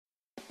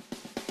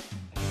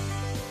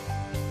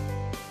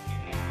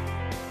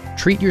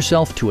Treat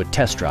yourself to a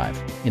test drive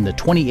in the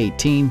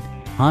 2018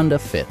 Honda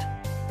Fit.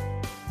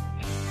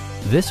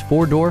 This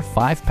 4-door,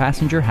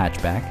 5-passenger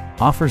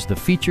hatchback offers the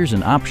features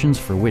and options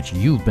for which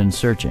you've been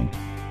searching.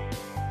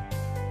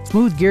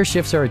 Smooth gear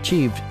shifts are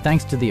achieved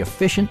thanks to the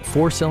efficient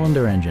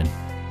 4-cylinder engine.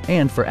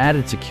 And for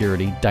added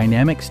security,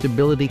 dynamic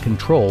stability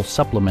control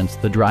supplements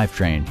the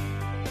drivetrain.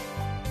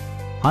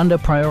 Honda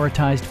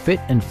prioritized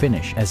fit and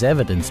finish as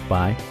evidenced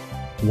by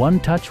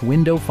one-touch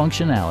window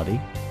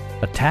functionality,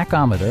 a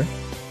tachometer,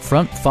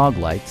 front fog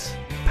lights,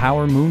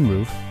 power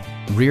moonroof,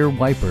 rear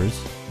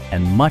wipers,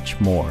 and much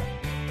more.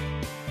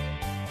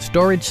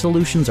 Storage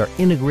solutions are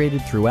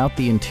integrated throughout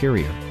the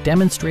interior,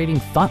 demonstrating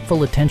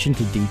thoughtful attention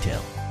to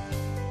detail.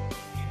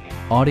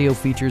 Audio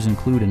features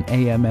include an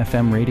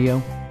AM/FM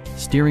radio,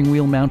 steering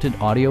wheel mounted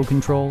audio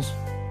controls,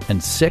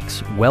 and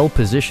 6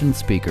 well-positioned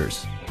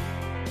speakers.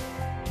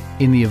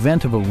 In the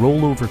event of a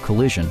rollover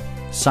collision,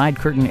 side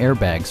curtain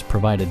airbags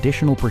provide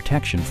additional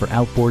protection for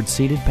outboard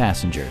seated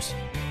passengers.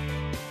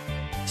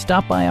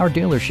 Stop by our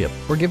dealership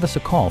or give us a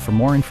call for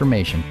more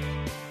information.